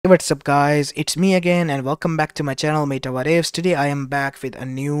Hey, what's up guys, it's me again and welcome back to my channel Mayta What Ifs. Today I am back with a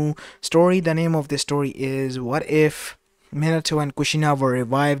new story. The name of this story is What If Minato and Kushina Were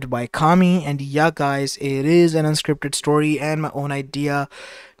Revived by Kami. And yeah guys, it is an unscripted story and my own idea.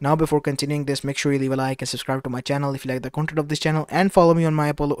 Now before continuing this, make sure you leave a like and subscribe to my channel if you like the content of this channel, and follow me on my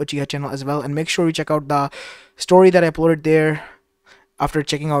Apollo Uchiha channel as well, and make sure you check out the story that I uploaded there after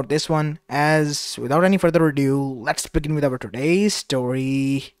checking out this one. As without any further ado, let's begin with our today's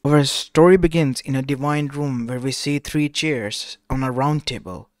story. Our story begins in a divine room where we see three chairs on a round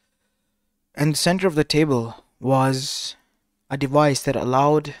table, and the center of the table was a device that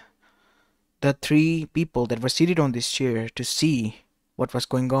allowed the three people that were seated on this chair to see what was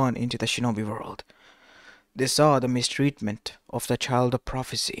going on into the shinobi world. They saw the mistreatment of the child of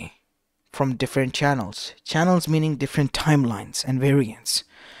prophecy from different channels. Channels meaning different timelines and variants.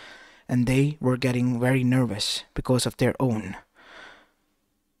 And they were getting very nervous because of their own.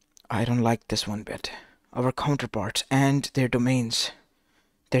 I don't like this one bit. Our counterparts and their domains,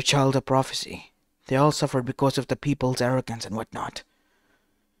 their child of prophecy, they all suffered because of the people's arrogance and whatnot.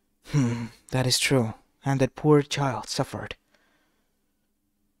 That is true. And that poor child suffered.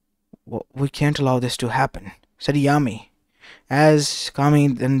 Well, we can't allow this to happen, said Yami. As Kami,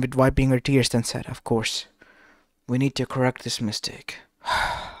 then with wiping her tears, then said, "Of course, we need to correct this mistake."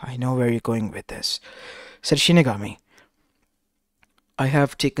 "I know where you're going with this," said Shinigami. "I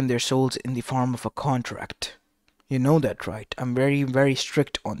have taken their souls in the form of a contract. You know that, right? I'm very, very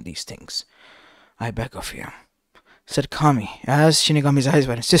strict on these things. I beg of you," said Kami, as Shinigami's eyes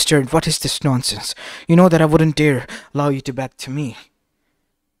went. "Sister, what is this nonsense? You know that I wouldn't dare allow you to back to me."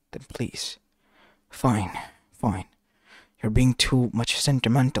 "Then please." Fine. You're being too much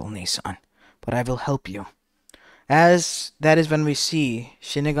sentimental, Nisan, but I will help you." As that is when we see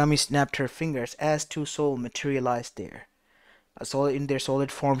Shinigami snapped her fingers as two souls materialized there, in their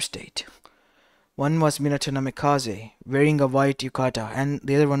solid form state. One was Minato Namikaze, wearing a white yukata, and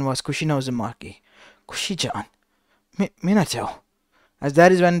the other one was Kushina Uzumaki. "Kushi-chan, Minato." As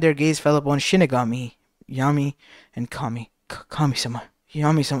that is when their gaze fell upon Shinigami, Yami, and Kami. Kami-sama,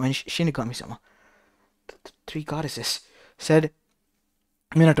 Yami-sama, and Shinigami-sama. "Three goddesses," said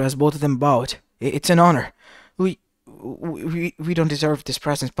Minato as both of them bowed. "It's an honor. We don't deserve this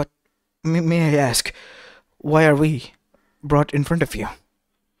presence, but may I ask, why are we brought in front of you?"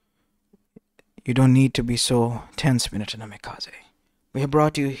 "You don't need to be so tense, Minato Namikaze. We have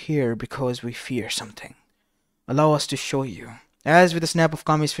brought you here because we fear something. Allow us to show you." As with a snap of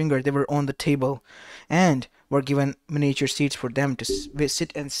Kami's finger, they were on the table and were given miniature seats for them to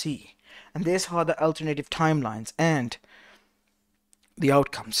sit and see. And they saw the alternative timelines and the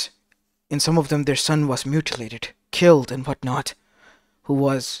outcomes. In some of them, their son was mutilated, killed, and whatnot, who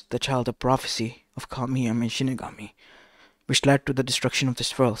was the child of prophecy of Kami and Shinigami, which led to the destruction of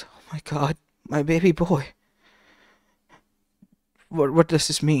this world. "Oh my god, my baby boy." What does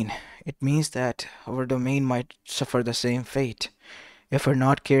this mean? It means that our domain might suffer the same fate if we're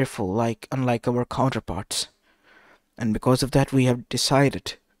not careful, unlike our counterparts. And because of that, we have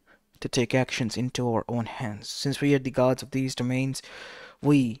decided to take actions into our own hands. Since we are the gods of these domains,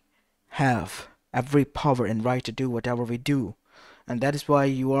 we have every power and right to do whatever we do. And that is why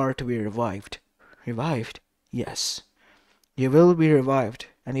you are to be revived. Revived? Yes. You will be revived,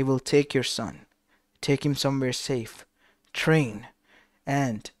 and you will take your son. Take him somewhere safe. Train.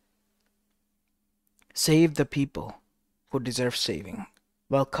 And save the people who deserve saving,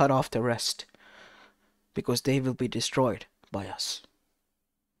 while cut off the rest, because they will be destroyed by us.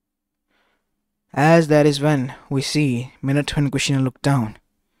 As that is when we see Minato and Kushina look down.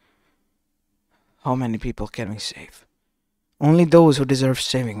 How many people can we save? Only those who deserve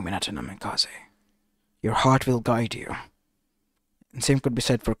saving, Minato Namikaze. Your heart will guide you. And same could be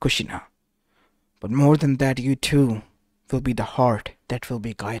said for Kushina. But more than that, you too will be the heart that will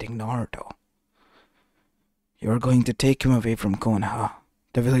be guiding Naruto. You are going to take him away from Konoha,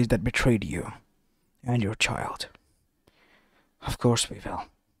 the village that betrayed you and your child. Of course we will.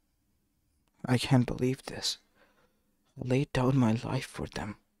 I can't believe this. I laid down my life for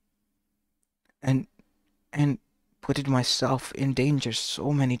them. And put myself in danger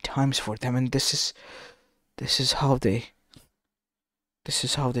so many times for them, and this is how they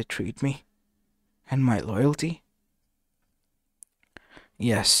treat me. And my loyalty?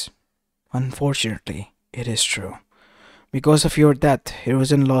 Yes, unfortunately, it is true. Because of your death,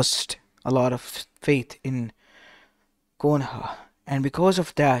 Hirozen lost a lot of faith in Konoha, and because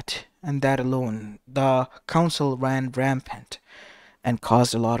of that, and that alone, the council ran rampant and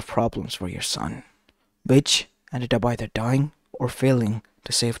caused a lot of problems for your son, which ended up either dying or failing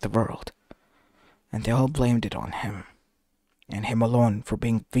to save the world. And they all blamed it on him. and him alone for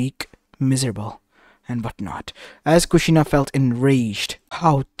being weak, miserable, and whatnot. As Kushina felt enraged.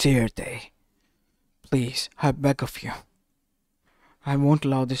 How dare they? Please, I beg of you. I won't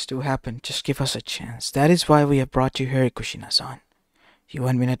allow this to happen. Just give us a chance. That is why we have brought you here, Kushina-san. You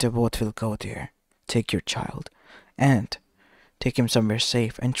and Minato both will go there. Take your child. And take him somewhere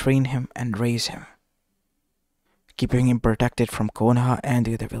safe and train him and raise him. Keeping him protected from Konoha and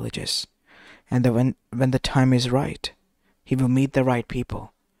the other villages. And when the time is right, he will meet the right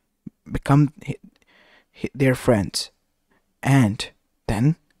people. Become their friends. And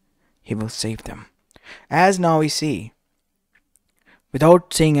then he will save them. As now we see,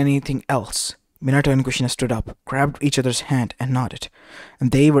 without saying anything else, Minato and Kushina stood up, grabbed each other's hand and nodded,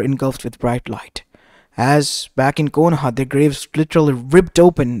 and they were engulfed with bright light. As back in Konoha, their graves literally ripped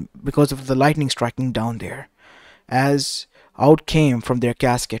open because of the lightning striking down there. As out came from their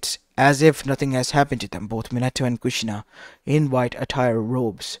caskets, as if nothing has happened to them, both Minato and Kushina, in white attire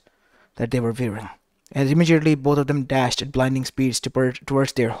robes that they were wearing. And immediately both of them dashed at blinding speeds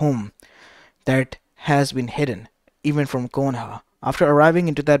towards their home that has been hidden, even from Konoha. After arriving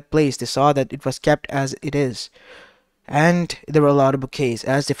into that place, they saw that it was kept as it is, and there were a lot of bouquets,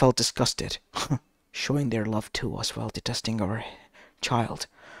 as they felt disgusted, showing their love to us while detesting our child.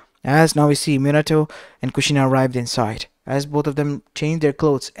 As now we see, Minato and Kushina arrived inside, as both of them changed their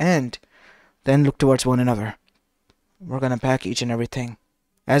clothes and then looked towards one another. We're gonna pack each and everything.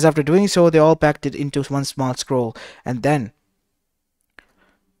 As after doing so, they all packed it into one small scroll, and then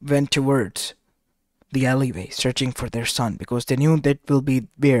went towards the alleyway, searching for their son, because they knew that will be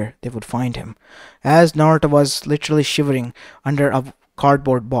where they would find him. As Naruto was literally shivering under a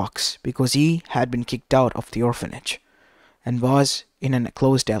cardboard box, because he had been kicked out of the orphanage, and was in a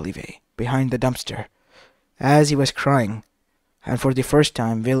closed alleyway, behind the dumpster, as he was crying, and for the first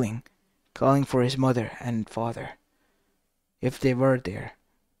time wailing, calling for his mother and father, if they were there.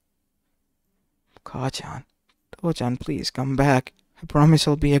 Ka-chan, To-chan, please come back. I promise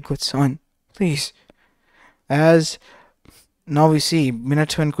I'll be a good son. Please. As now we see,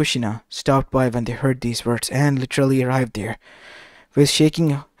 Minato and Kushina stopped by when they heard these words and literally arrived there, with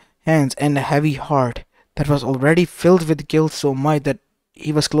shaking hands and a heavy heart that was already filled with guilt so much that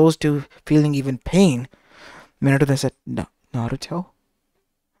he was close to feeling even pain. Minato then said, Naruto?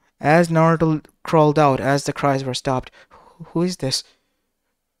 As Naruto crawled out as the cries were stopped, who is this?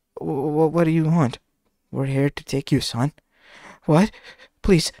 What do you want? We're here to take you, son. What?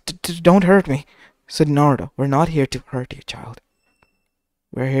 Please, don't hurt me, said Naruto. We're not here to hurt you, child.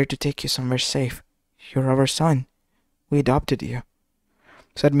 We're here to take you somewhere safe. You're our son. We adopted you,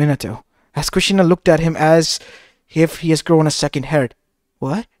 said Minato, as Kushina looked at him as if he has grown a second head.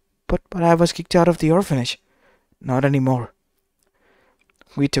 What? But I was kicked out of the orphanage. Not anymore.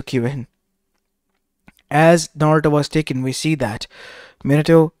 We took you in. As Naruto was taken, we see that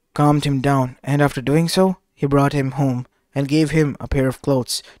Minato calmed him down, and after doing so, he brought him home and gave him a pair of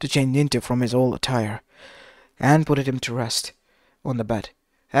clothes to change into from his old attire, and put him to rest on the bed.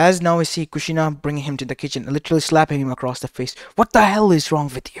 As now we see Kushina bringing him to the kitchen and literally slapping him across the face. What the hell is wrong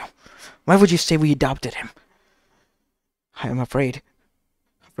with you? Why would you say we adopted him? I am afraid.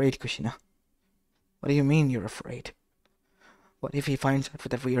 Afraid, Kushina. What do you mean you're afraid? What if he finds out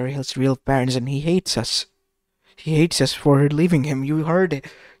that we are his real parents and he hates us? He hates us for leaving him. You heard it.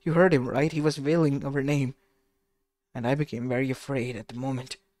 You heard him, right? He was wailing our name. And I became very afraid at the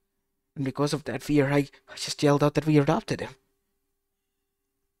moment. And because of that fear, I just yelled out that we adopted him.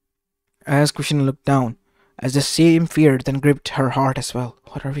 As Kushina looked down, as the same fear then gripped her heart as well.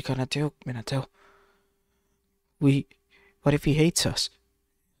 What are we gonna do, Minato? What if he hates us?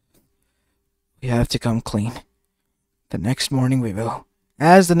 We have to come clean. The next morning we will.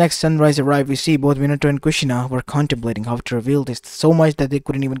 As the next sunrise arrived, we see both Minato and Kushina were contemplating how to reveal this so much that they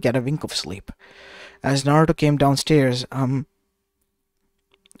couldn't even get a wink of sleep. As Naruto came downstairs,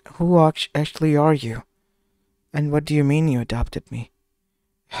 who actually are you? And what do you mean you adopted me?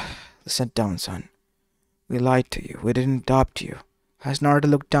 Sit down, son. We lied to you. We didn't adopt you. As Naruto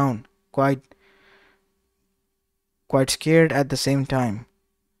looked down, quite scared at the same time,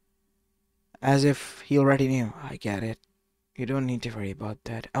 as if he already knew. I get it. You don't need to worry about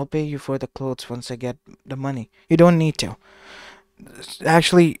that. I'll pay you for the clothes once I get the money. You don't need to.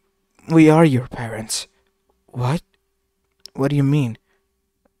 Actually, we are your parents. What? What do you mean?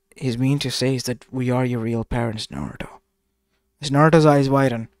 He's mean to say is that we are your real parents, Naruto. As Naruto's eyes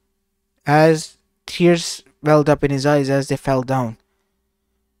widened, as tears welled up in his eyes as they fell down,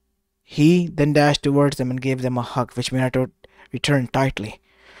 he then dashed towards them and gave them a hug, which Minato returned tightly.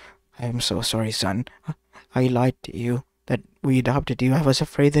 I am so sorry, son. I lied to you that we adopted you. I was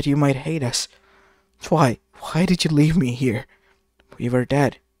afraid that you might hate us. Why? Why did you leave me here? we were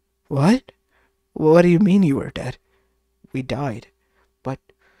dead. What? What do you mean you were dead? We died. But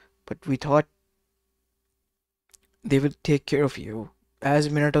we thought they would take care of you. As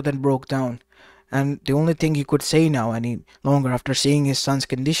Minato then broke down, and the only thing he could say now any longer after seeing his son's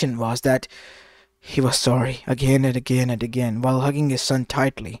condition was that he was sorry again and again and again while hugging his son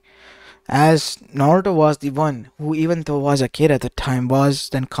tightly. As Naruto was the one who, even though was a kid at the time, was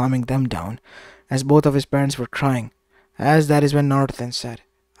then calming them down, as both of his parents were crying. As that is when Naruto then said,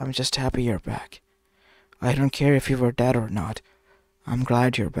 I'm just happy you're back. I don't care if you were dead or not. I'm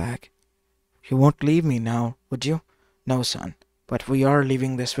glad you're back. You won't leave me now, would you? No, son, but we are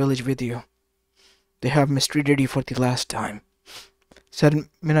leaving this village with you. They have mistreated you for the last time, said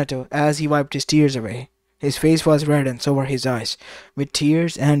Minato as he wiped his tears away. His face was red and so were his eyes, with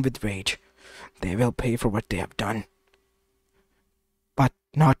tears and with rage. They will pay for what they have done. But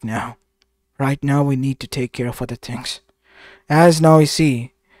not now. Right now we need to take care of other things. As now we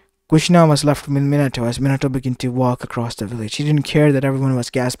see, Kushina was left with Minato as Minato began to walk across the village. He didn't care that everyone was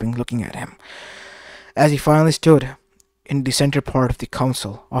gasping looking at him. As he finally stood in the center part of the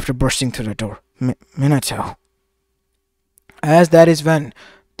council after bursting through the door. Minato. As that is when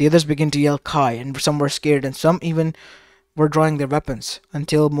the others began to yell Kai, and some were scared and some even were drawing their weapons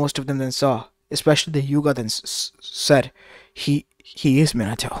until most of them then saw, especially the Yuga then said, He is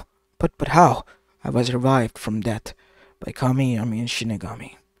Minato. But how? I was revived from death by Kami, Yami, and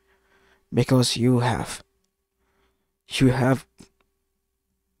Shinigami. Because you have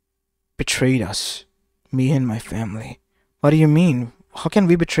betrayed us, me and my family. What do you mean? How can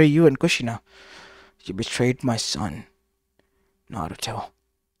we betray you and Kushina? You betrayed my son, Naruto.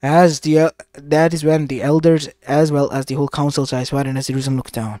 That is when the elders as well as the whole council's eyes widened as Hiruzen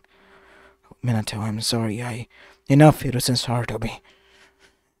looked down. Minato, I'm sorry. Enough, Hiruzen Sarutobi.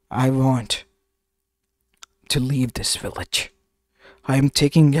 I want to leave this village. I am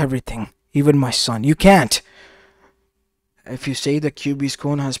taking everything, even my son. You can't! If you say that Kyuubi's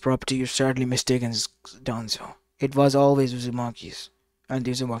konoha's property, you're sadly mistaken, Danzo. It was always Uzumaki's and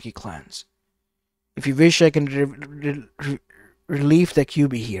the Uzumaki clans. If you wish, I can relieve the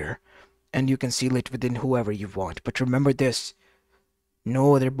Kyuubi here, and you can seal it within whoever you want. But remember this,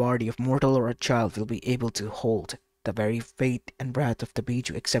 no other body of mortal or a child will be able to hold the very fate and breath of the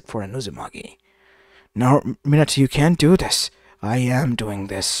Biju except for an Uzumaki. Now, Minato, you can't do this. I am doing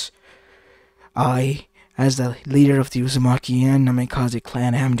this. I, as the leader of the Uzumaki and Namikaze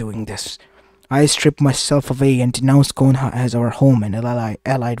clan, am doing this. I stripped myself away and denounced Konoha as our home and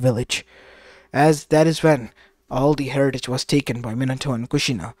allied village. As that is when all the heritage was taken by Minato and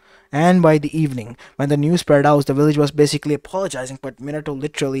Kushina, and by the evening, when the news spread out, the village was basically apologizing, but Minato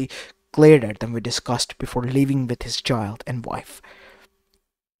literally glared at them with disgust before leaving with his child and wife.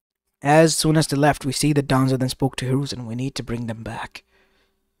 As soon as they left, we see that Danzo then spoke to Hiruzen. We need to bring them back.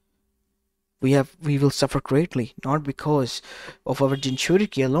 We will suffer greatly, not because of our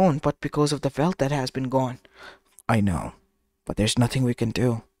Jinchuriki alone, but because of the wealth that has been gone. I know, but there's nothing we can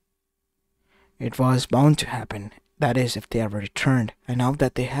do. It was bound to happen, that is, if they ever returned, and now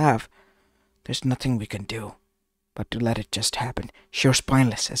that they have, there's nothing we can do but to let it just happen. Sure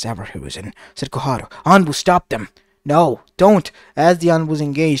spineless as ever, Hiruzen, said Koharu. Anbu, stop them! No, don't! As the Anbus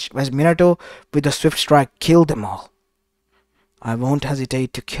engaged, as Minato, with a swift strike, killed them all. I won't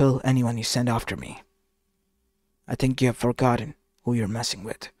hesitate to kill anyone you send after me. I think you have forgotten who you're messing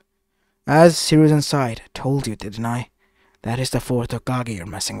with. As Hiruzen sighed, told you, didn't I? That is the fourth Hokage you're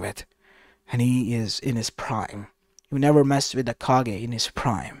messing with. And he is in his prime. You never mess with a Kage in his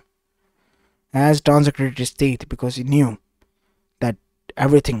prime. As Danzo gritted his teeth because he knew that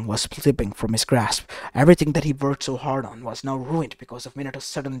everything was slipping from his grasp. Everything that he worked so hard on was now ruined because of Minato's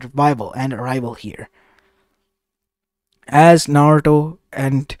sudden revival and arrival here. As Naruto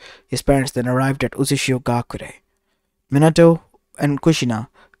and his parents then arrived at Uzishio-gakure, Minato and Kushina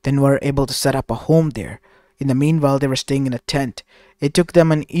then were able to set up a home there. In the meanwhile, they were staying in a tent. It took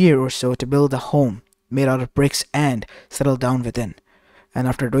them an year or so to build a home made out of bricks and settle down within. And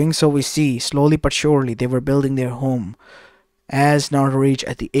after doing so, we see, slowly but surely, they were building their home. As Naruto reached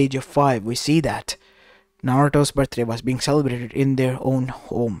at the age of 5, we see that Naruto's birthday was being celebrated in their own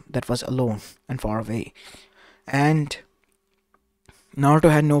home that was alone and far away. And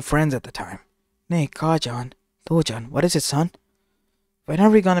Naruto had no friends at the time. Nay, Kajan, Tojan, what is it, son? When are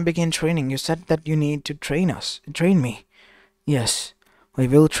we gonna begin training? You said that you need to train me. Yes, I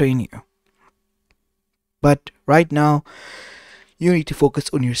will train you. But right now, you need to focus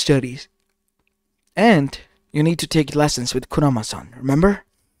on your studies. And you need to take lessons with Kurama-san, remember?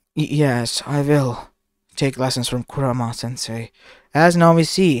 Yes, I will take lessons from Kurama-sensei. As now we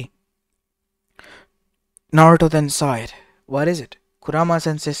see, Naruto then sighed. What is it? Kurama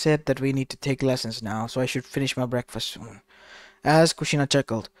sensei said that we need to take lessons now, so I should finish my breakfast soon. As Kushina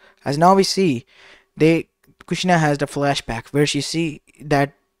chuckled. As now we see, they Kushina has the flashback where she see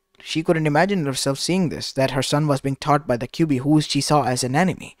that she couldn't imagine herself seeing this, that her son was being taught by the QB who she saw as an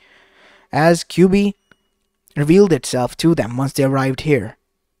enemy. As QB revealed itself to them once they arrived here,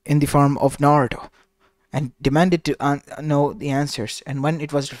 in the form of Naruto, and demanded to know the answers. And when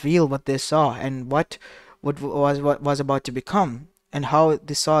it was revealed what they saw and what was about to become, and how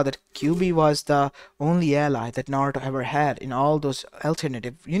they saw that QB was the only ally that Naruto ever had in all those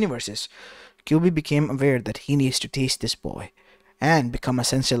alternative universes, QB became aware that he needs to teach this boy and become a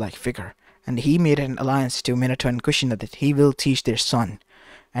sensei-like figure. And he made an alliance to Minato and Kushina that he will teach their son,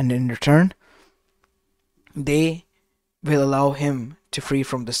 and in return, they will allow him to free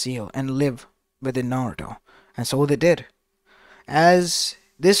from the seal and live within Naruto. And so they did. As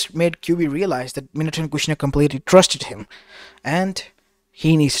this made QB realize that Minato and Kushina completely trusted him, and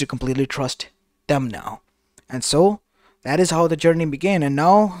he needs to completely trust them now. And so, that is how the journey began, and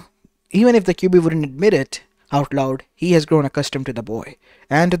now, even if the QB wouldn't admit it out loud, he has grown accustomed to the boy,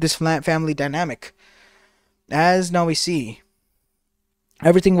 and to this family dynamic. As now we see,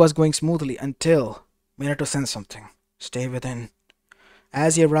 everything was going smoothly until Minato sensed something. Stay within.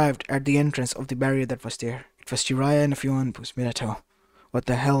 As he arrived at the entrance of the barrier that was there, it was Jiraiya and a few Anpus. Minato, what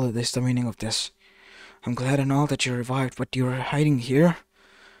the hell is the meaning of this? I'm glad and all that you revived, but you were hiding here?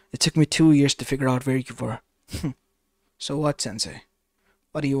 It took me 2 years to figure out where you were. So what, Sensei?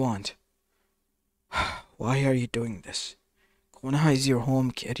 What do you want? Why are you doing this? Konoha is your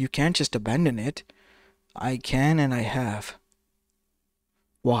home, kid. You can't just abandon it. I can and I have.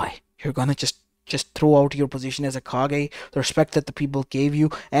 Why? You're gonna just throw out your position as a Kage, the respect that the people gave you,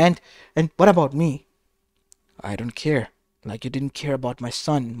 and what about me? I don't care. Like you didn't care about my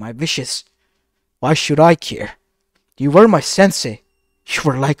son, my wishes. Why should I care? You were my sensei. You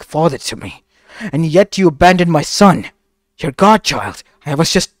were like father to me. And yet you abandoned my son, your godchild. I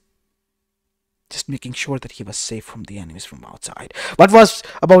was just making sure that he was safe from the enemies from outside. What was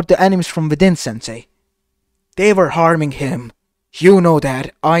about the enemies from within, Sensei? They were harming him. You know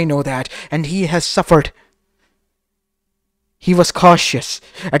that, I know that, and he has suffered. He was cautious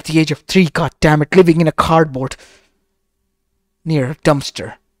at the age of 3, goddammit, living in a cardboard near a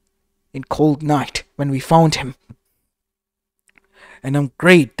dumpster in cold night when we found him. And I'm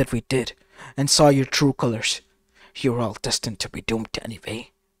great that we did and saw your true colors. You're all destined to be doomed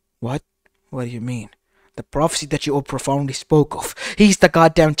anyway. What? What do you mean? The prophecy that you all profoundly spoke of. He's the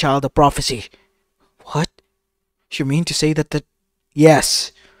goddamn child of prophecy. What? You mean to say that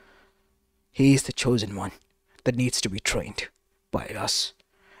Yes. He's the chosen one that needs to be trained by us.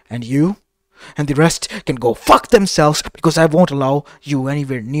 And you and the rest can go fuck themselves because I won't allow you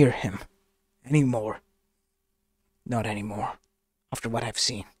anywhere near him. Anymore. Not anymore. After what I've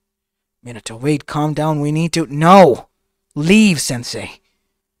seen. Minato, wait, calm down, we need to... No! Leave, Sensei!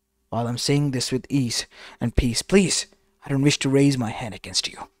 While I'm saying this with ease and peace, please, I don't wish to raise my hand against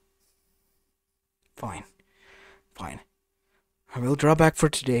you. Fine. Fine. I will draw back for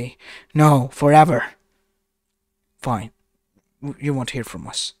today. No, forever. Fine. You won't hear from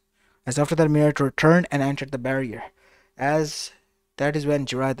us. As after that, Minato returned and entered the barrier. As that is when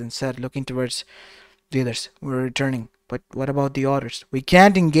Jiraiya then said, looking towards the others, we're returning. But what about the others? We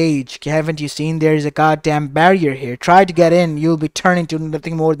can't engage. Haven't you seen there is a goddamn barrier here? Try to get in. You'll be turning to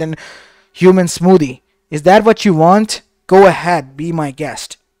nothing more than human smoothie. Is that what you want? Go ahead. Be my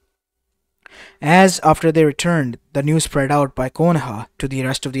guest. As after they returned, the news spread out by Konoha to the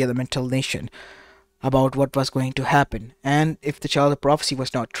rest of the elemental nation about what was going to happen. And if the child of prophecy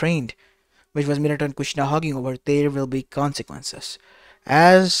was not trained, which was Minato and Kushina hugging over, there will be consequences.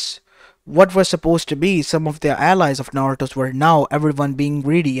 As what was supposed to be some of the allies of Naruto's were now everyone being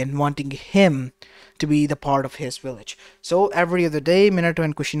greedy and wanting him to be the part of his village. So every other day, Minato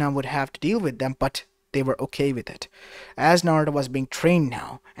and Kushina would have to deal with them, but they were okay with it. As Naruto was being trained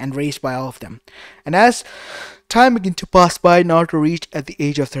now and raised by all of them. And as time began to pass by, Naruto reached at the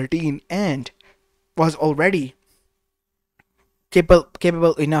age of 13 and was already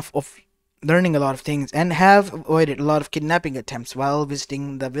capable enough of learning a lot of things and have avoided a lot of kidnapping attempts while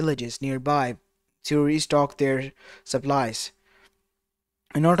visiting the villages nearby to restock their supplies.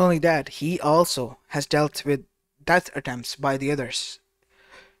 And not only that, he also has dealt with death attempts by the others,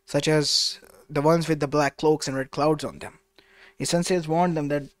 such as the ones with the black cloaks and red clouds on them. His sensei has warned them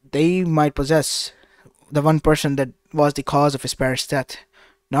that they might possess the one person that was the cause of his parents' death.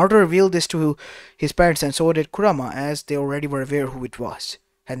 Naruto revealed this to his parents, and so did Kurama, as they already were aware who it was,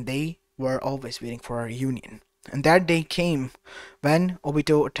 and they were always waiting for a reunion. And that day came when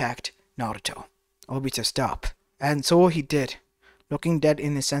Obito attacked Naruto. Obito stopped, and so he did. looking dead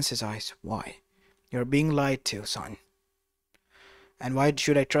in his senses eyes. Why? You're being lied to, son. And why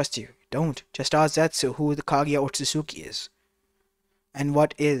should I trust you? Don't. Just ask Zetsu who the Kaguya Otsutsuki is. And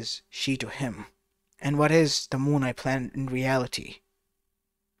what is she to him? And what is the moon I planned in reality?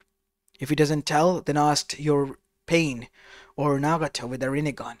 If he doesn't tell, then ask your pain or Nagato with a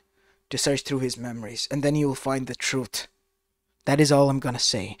Rinnegan to search through his memories, and then you will find the truth. That is all I'm gonna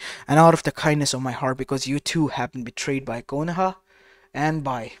say. And out of the kindness of my heart, because you too have been betrayed by Konoha and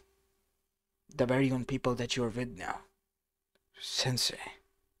by the very own people that you are with now. Sensei,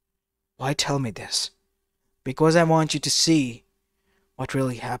 why tell me this? Because I want you to see what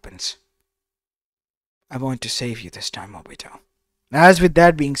really happens. I want to save you this time, Obito. As with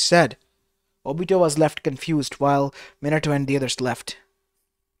that being said, Obito was left confused while Minato and the others left.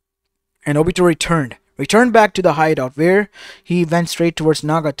 And Obito returned back to the hideout where he went straight towards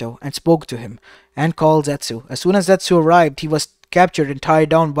Nagato and spoke to him and called Zetsu. As soon as Zetsu arrived, he was captured and tied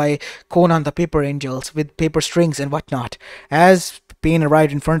down by Konan the Paper Angels with paper strings and whatnot. As Pain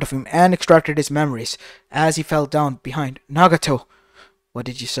arrived in front of him and extracted his memories, as he fell down behind Nagato. What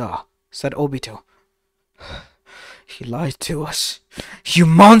did you saw? Said Obito. He lied to us. You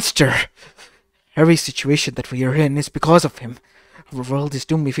monster! Every situation that we are in is because of him. Our world is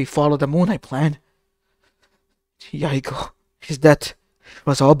doomed if we follow the moon I planned. Yaigo, his death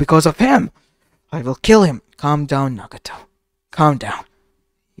was all because of him. I will kill him. Calm down, Nagato. Calm down.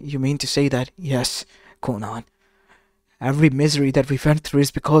 You mean to say that? Yes, Konan. Every misery that we went through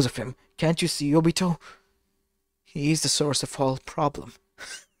is because of him. Can't you see, Obito? He is the source of all problem.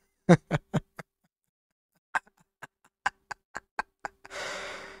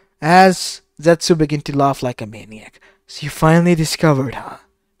 As Zetsu began to laugh like a maniac. So you finally discovered, huh?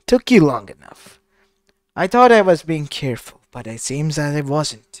 Took you long enough. I thought I was being careful, but it seems that I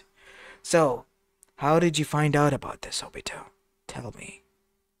wasn't. So, how did you find out about this, Obito? Tell me.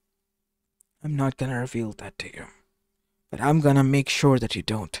 I'm not gonna reveal that to you, but I'm gonna make sure that you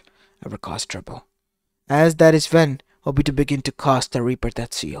don't ever cause trouble. As that is when Obito began to cast the Reaper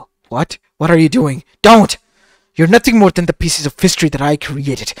Death Seal. What? What are you doing? Don't! You're nothing more than the pieces of history that I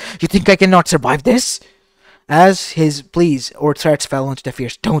created. You think I cannot survive this? As his pleas or threats fell onto deaf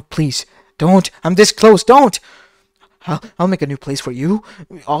ears. Don't, please. Don't. I'm this close. Don't. I'll make a new place for you.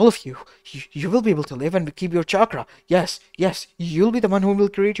 All of you. You will be able to live and keep your chakra. Yes, yes. You'll be the one who will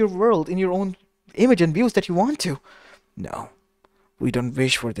create your world in your own image and views that you want to. No. We don't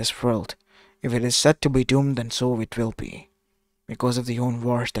wish for this world. If it is set to be doomed, then so it will be. Because of the own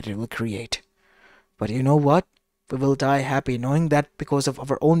wars that it will create. But you know what? We will die happy knowing that because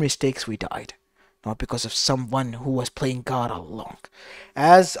of our own mistakes we died. Not because of someone who was playing God all along.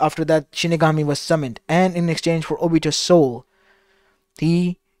 As after that Shinigami was summoned, and in exchange for Obito's soul,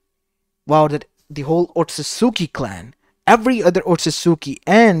 he vowed that the whole Otsutsuki clan, every other Otsutsuki,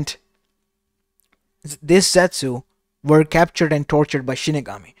 and this Zetsu were captured and tortured by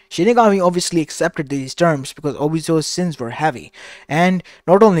Shinigami. Shinigami obviously accepted these terms because Obito's sins were heavy. And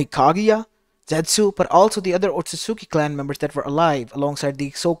not only Kaguya, Zetsu, but also the other Otsutsuki clan members that were alive alongside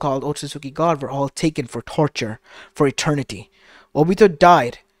the so-called Otsutsuki god were all taken for torture for eternity. Obito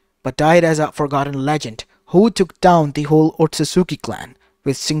died, but died as a forgotten legend who took down the whole Otsutsuki clan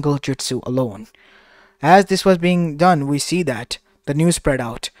with single jutsu alone. As this was being done, we see that the news spread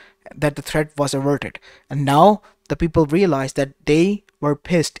out that the threat was averted, and now the people realized that they were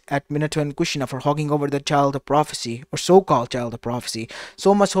pissed at Minato and Kushina for hogging over the Child of Prophecy, or so-called Child of Prophecy,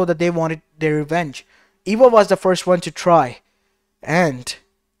 so much so that they wanted their revenge. Iwa was the first one to try, and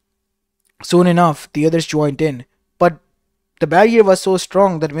soon enough, the others joined in. But the barrier was so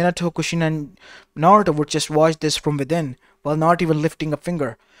strong that Minato, Kushina, and Naruto would just watch this from within, while not even lifting a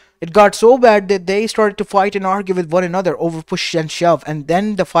finger. It got so bad that they started to fight and argue with one another over push and shove, and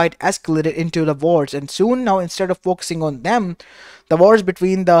then the fight escalated into the wars, and soon now instead of focusing on them, the wars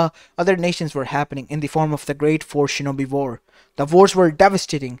between the other nations were happening in the form of the Great Four Shinobi War. The wars were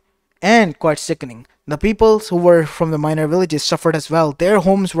devastating and quite sickening. The people who were from the minor villages suffered as well. Their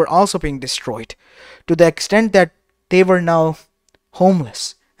homes were also being destroyed, to the extent that they were now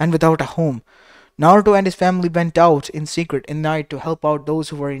homeless and without a home. Naruto and his family went out in secret in night to help out those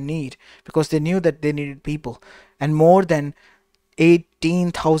who were in need, because they knew that they needed people, and more than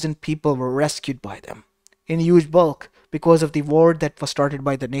 18,000 people were rescued by them, in huge bulk, because of the war that was started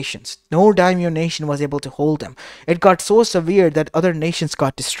by the nations. No daimyo nation was able to hold them. It got so severe that other nations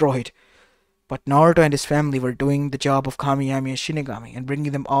got destroyed. But Naruto and his family were doing the job of Kamiyami and Shinigami, and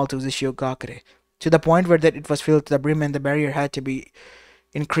bringing them all to Zishigakure, to the point where that it was filled to the brim and the barrier had to be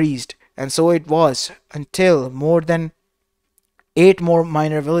increased. And so it was until more than 8 more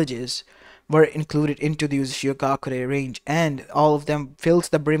minor villages were included into the Ushiyogakure range, and all of them filled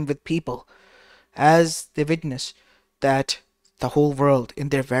the brim with people as they witnessed that the whole world in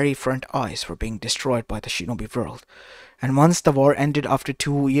their very front eyes were being destroyed by the shinobi world. And once the war ended after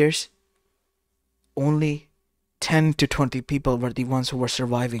 2 years, only 10 to 20 people were the ones who were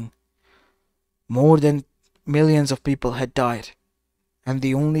surviving. More than millions of people had died, and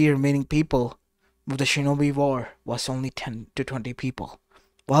the only remaining people of the shinobi war was only 10 to 20 people,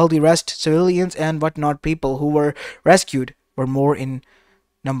 while the rest, civilians and whatnot people who were rescued, were more in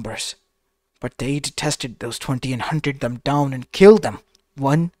numbers. But they detested those 20 and hunted them down and killed them,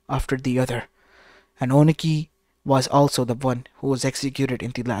 one after the other. And Oniki was also the one who was executed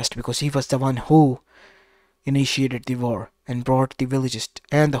in the last, because he was the one who initiated the war and brought the villages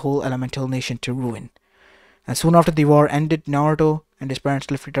and the whole elemental nation to ruin. And soon after the war ended, Naruto and his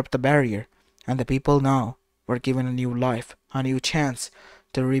parents lifted up the barrier, and the people now were given a new life, a new chance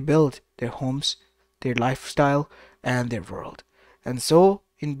to rebuild their homes, their lifestyle, and their world. And so,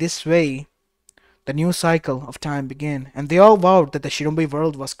 in this way, the new cycle of time began, and they all vowed that the shinobi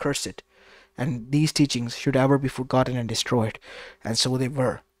world was cursed, and these teachings should ever be forgotten and destroyed. And so they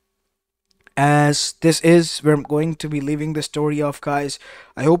were. As this is where I'm going to be leaving the story off, guys.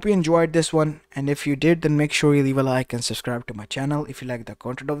 I hope you enjoyed this one, and if you did, then make sure you leave a like and subscribe to my channel if you like the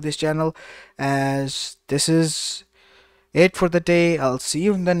content of this channel. As this is it for the day. I'll see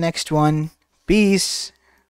you in the next one. Peace.